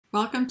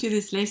Welcome to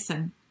this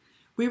lesson.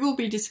 We will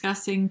be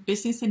discussing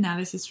business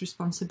analysis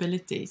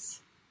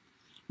responsibilities.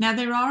 Now,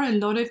 there are a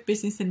lot of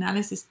business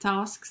analysis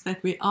tasks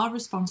that we are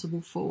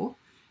responsible for,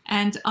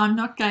 and I'm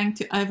not going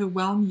to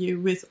overwhelm you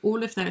with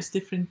all of those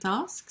different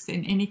tasks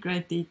in any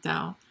great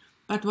detail.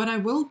 But what I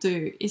will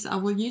do is I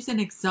will use an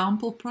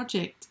example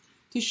project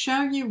to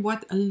show you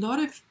what a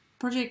lot of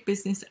project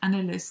business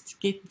analysts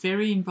get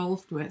very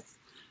involved with.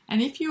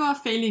 And if you are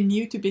fairly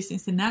new to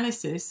business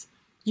analysis,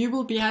 you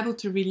will be able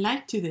to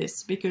relate to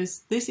this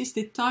because this is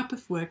the type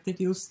of work that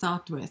you'll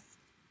start with.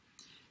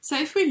 So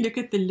if we look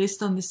at the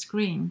list on the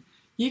screen,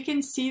 you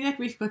can see that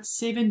we've got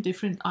 7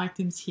 different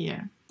items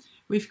here.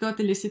 We've got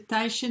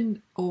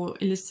elicitation or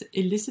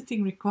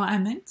eliciting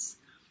requirements.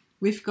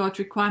 We've got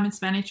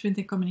requirements management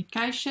and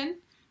communication,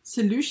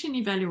 solution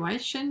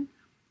evaluation,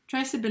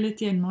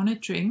 traceability and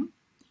monitoring,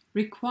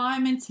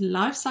 requirements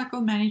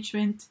lifecycle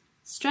management,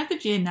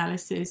 strategy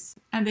analysis,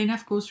 and then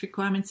of course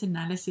requirements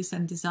analysis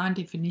and design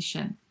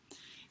definition.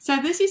 So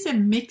this is a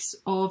mix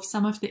of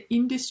some of the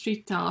industry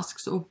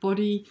tasks or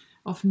body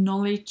of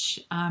knowledge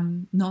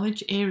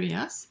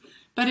areas,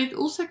 but it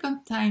also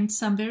contains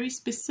some very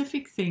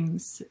specific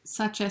things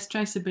such as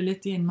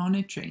traceability and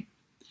monitoring.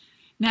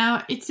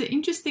 Now, it's an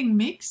interesting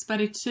mix,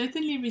 but it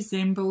certainly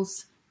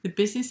resembles the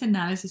business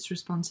analysis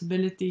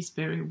responsibilities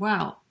very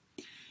well.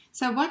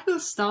 So what we'll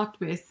start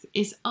with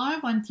is I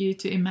want you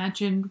to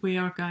imagine we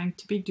are going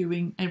to be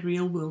doing a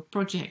real-world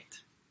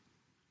project.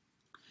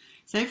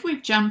 So if we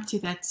jump to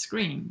that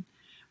screen,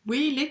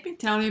 let me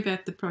tell you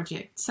about the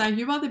project. So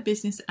you are the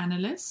business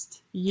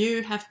analyst.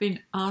 You have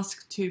been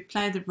asked to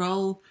play the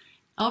role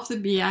of the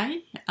BA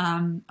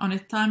on a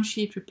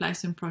timesheet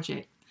replacement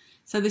project.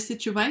 So the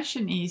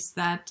situation is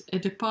that a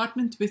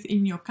department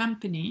within your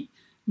company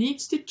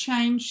needs to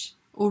change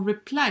or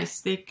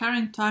replace their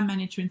current time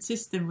management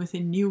system with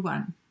a new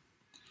one.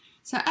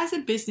 So as a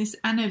business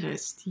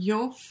analyst,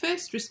 your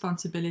first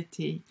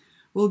responsibility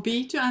will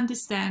be to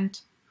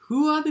understand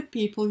who are the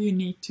people you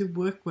need to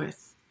work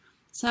with.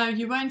 So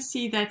you won't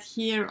see that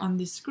here on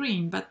the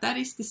screen, but that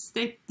is the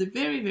step, the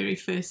very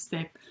first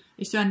step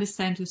is to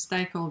understand your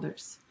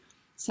stakeholders.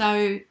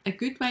 So a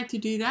good way to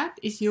do that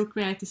is you'll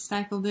create a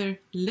stakeholder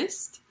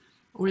list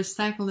or a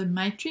stakeholder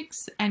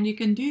matrix, and you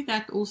can do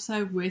that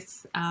also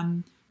with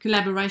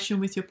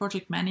collaboration with your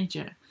project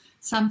manager.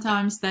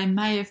 Sometimes they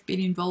may have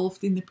been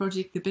involved in the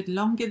project a bit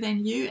longer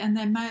than you, and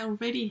they may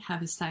already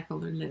have a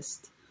stakeholder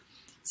list.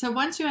 So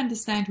once you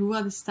understand who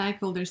are the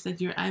stakeholders that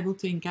you're able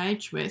to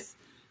engage with,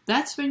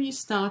 that's when you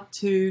start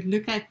to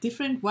look at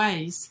different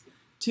ways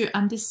to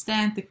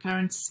understand the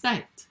current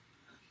state.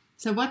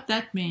 So what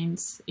that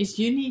means is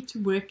you need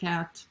to work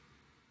out,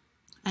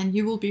 and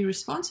you will be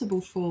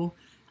responsible for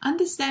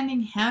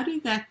understanding how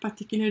do that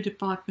particular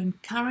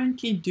department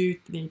currently do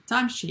their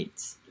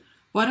timesheets.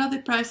 What are the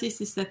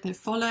processes that they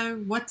follow?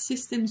 What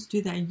systems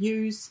do they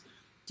use?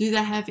 Do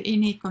they have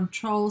any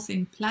controls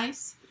in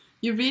place?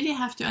 You really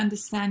have to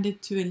understand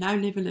it to a low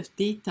level of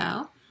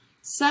detail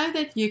so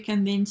that you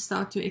can then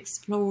start to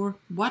explore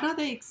what are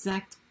the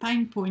exact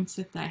pain points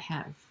that they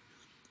have.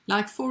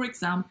 Like for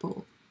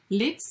example,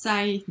 let's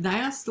say they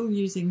are still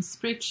using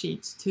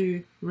spreadsheets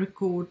to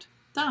record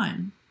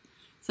time.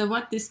 So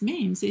what this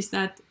means is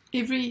that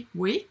every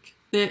week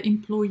the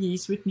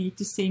employees would need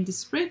to send a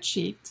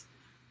spreadsheet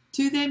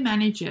to their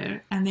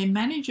manager, and their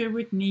manager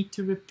would need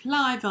to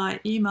reply via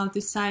email to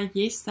say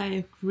yes, they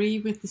agree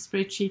with the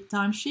spreadsheet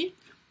timesheet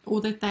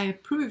or that they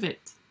approve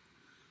it.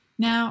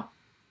 Now,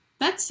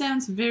 that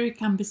sounds very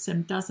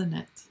cumbersome, doesn't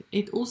it?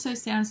 It also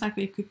sounds like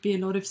there could be a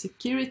lot of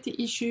security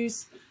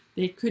issues,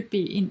 there could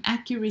be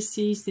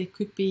inaccuracies, there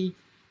could be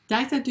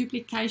data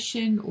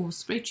duplication or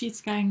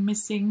spreadsheets going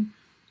missing,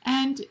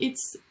 and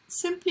it's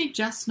simply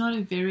just not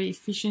a very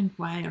efficient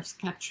way of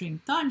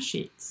capturing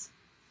timesheets.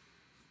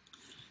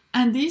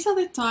 And these are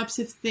the types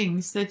of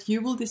things that you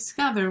will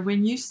discover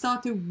when you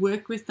start to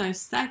work with those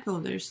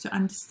stakeholders to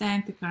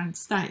understand the current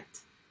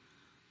state.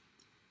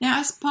 Now,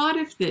 as part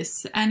of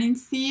this, and in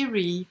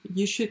theory,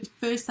 you should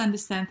first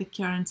understand the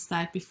current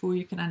state before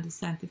you can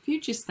understand the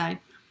future state.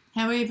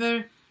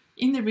 However,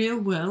 in the real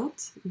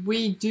world,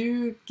 we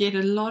do get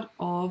a lot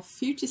of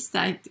future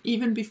state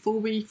even before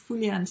we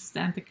fully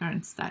understand the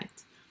current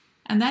state.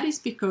 And that is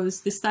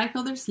because the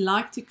stakeholders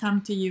like to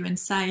come to you and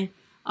say,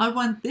 I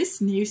want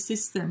this new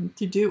system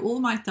to do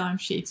all my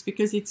timesheets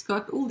because it's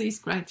got all these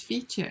great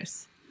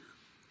features.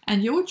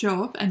 And your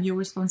job and your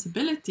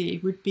responsibility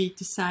would be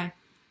to say,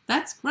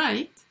 that's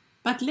great,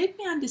 but let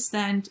me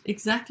understand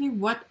exactly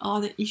what are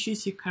the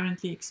issues you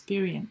currently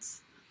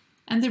experience.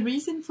 And the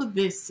reason for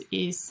this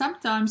is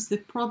sometimes the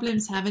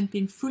problems haven't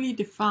been fully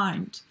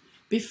defined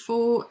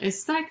before a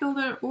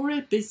stakeholder or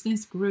a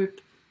business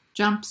group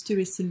jumps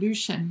to a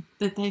solution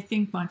that they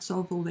think might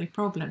solve all their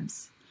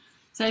problems.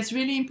 So it's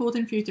really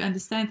important for you to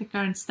understand the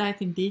current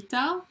state in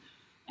detail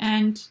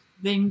and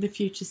then the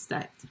future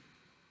state.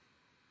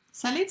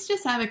 So let's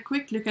just have a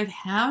quick look at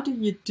how do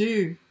you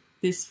do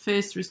this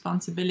first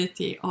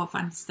responsibility of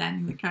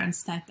understanding the current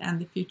state and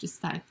the future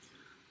state.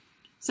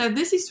 So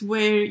this is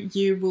where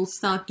you will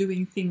start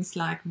doing things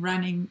like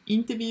running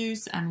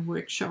interviews and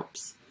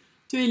workshops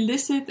to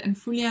elicit and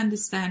fully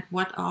understand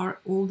what are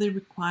all the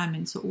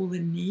requirements or all the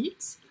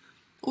needs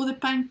or the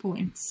pain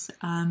points.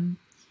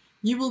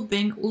 You will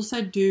then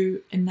also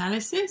do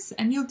analysis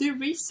and you'll do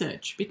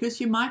research, because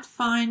you might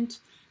find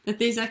that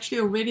there's actually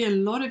already a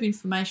lot of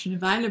information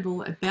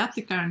available about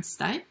the current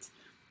state.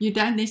 You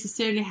don't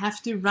necessarily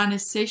have to run a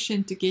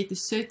session to get a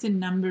certain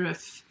number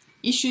of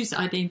issues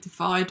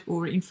identified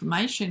or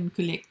information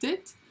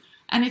collected.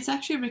 And it's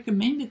actually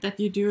recommended that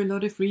you do a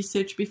lot of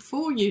research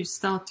before you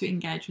start to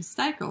engage with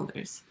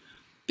stakeholders,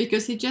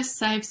 because it just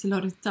saves a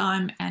lot of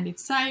time and it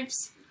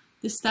saves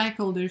the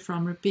stakeholder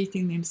from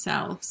repeating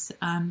themselves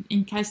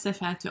in case they've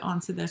had to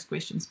answer those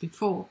questions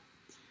before.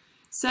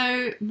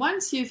 So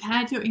once you've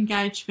had your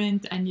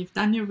engagement and you've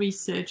done your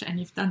research and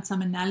you've done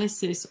some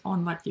analysis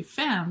on what you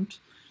found,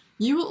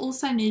 you will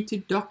also need to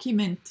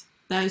document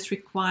those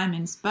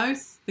requirements,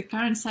 both the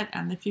current state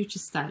and the future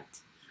state.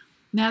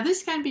 Now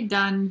this can be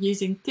done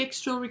using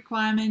textual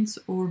requirements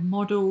or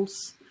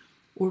models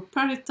or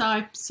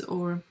prototypes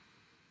or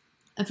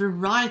a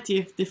variety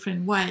of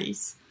different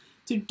ways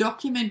to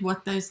document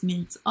what those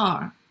needs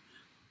are.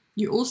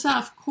 You also,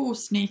 of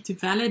course, need to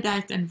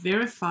validate and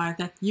verify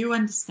that you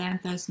understand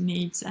those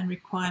needs and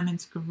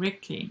requirements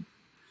correctly.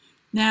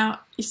 Now,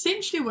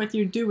 essentially what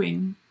you're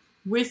doing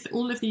with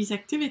all of these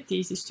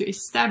activities is to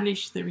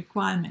establish the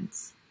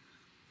requirements.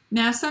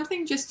 Now,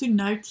 something just to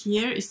note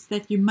here is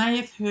that you may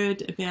have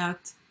heard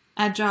about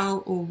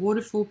agile or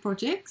waterfall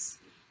projects.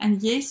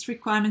 And yes,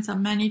 requirements are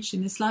managed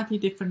in a slightly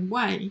different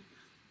way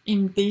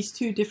in these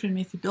two different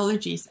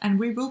methodologies, and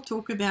we will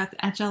talk about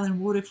agile and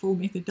waterfall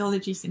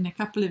methodologies in a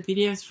couple of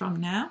videos from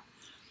now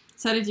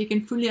so that you can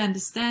fully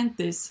understand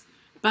this.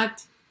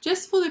 But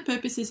just for the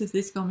purposes of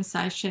this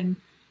conversation,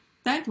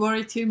 don't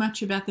worry too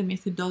much about the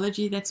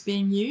methodology that's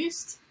being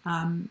used.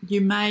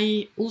 You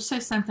may also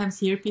sometimes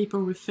hear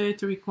people refer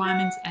to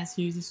requirements as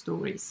user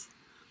stories.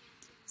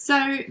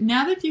 So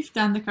now that you've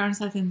done the current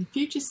state and the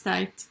future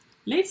state,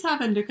 let's have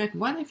a look at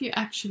what have you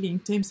actually, in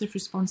terms of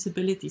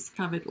responsibilities,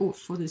 covered off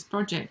for this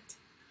project.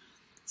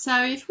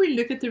 So if we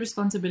look at the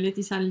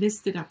responsibilities I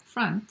listed up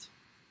front,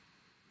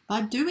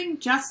 by doing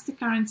just the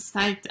current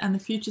state and the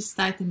future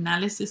state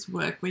analysis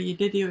work where you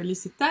did your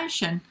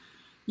elicitation,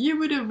 you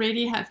would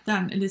already have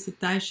done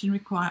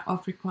elicitation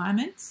of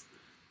requirements.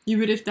 You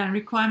would have done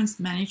requirements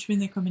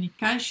management and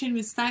communication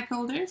with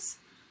stakeholders,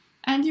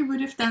 and you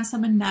would have done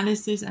some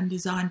analysis and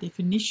design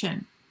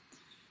definition.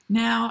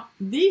 Now,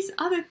 these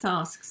other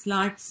tasks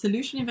like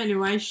solution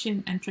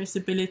evaluation and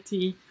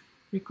traceability,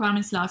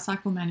 requirements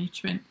lifecycle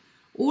management,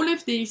 all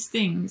of these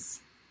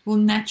things will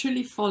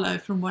naturally follow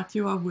from what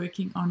you are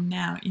working on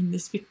now in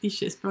this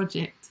fictitious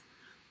project.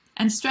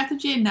 And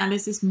strategy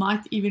analysis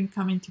might even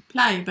come into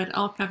play, but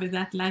I'll cover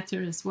that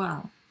later as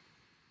well.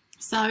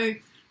 So,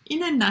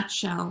 in a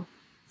nutshell,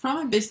 from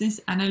a business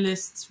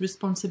analyst's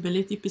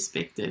responsibility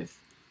perspective,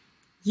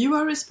 you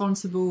are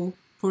responsible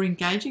for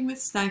engaging with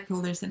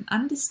stakeholders and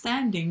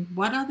understanding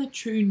what are the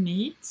true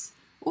needs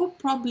or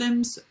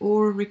problems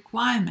or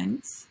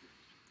requirements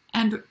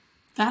and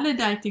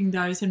validating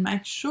those and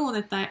make sure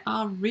that they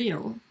are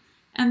real.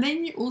 And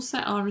then you also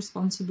are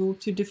responsible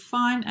to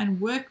define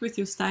and work with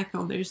your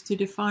stakeholders to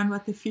define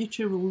what the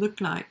future will look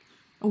like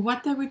or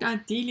what they would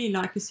ideally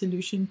like a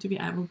solution to be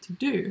able to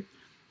do.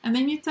 And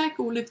then you take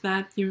all of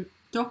that, you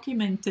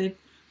document it,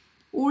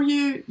 or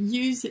you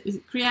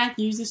create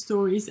user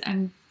stories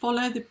and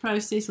follow the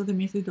process or the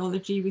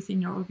methodology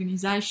within your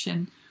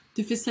organization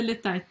to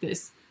facilitate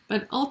this.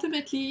 But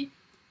ultimately,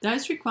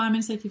 those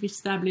requirements that you've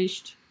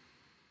established,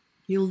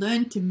 you'll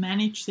learn to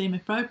manage them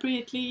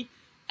appropriately,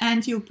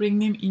 and you'll bring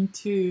them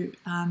into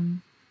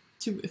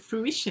to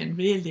fruition,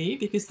 really,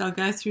 because they'll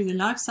go through the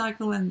life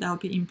cycle and they'll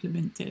be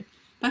implemented.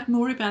 But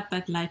more about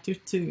that later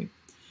too.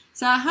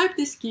 So I hope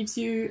this gives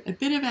you a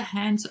bit of a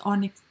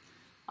hands-on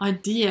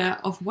idea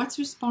of what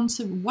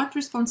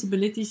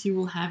responsibilities you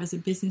will have as a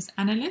business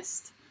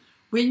analyst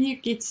when you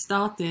get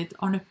started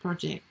on a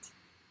project.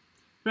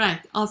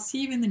 Right, I'll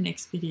see you in the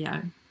next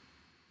video.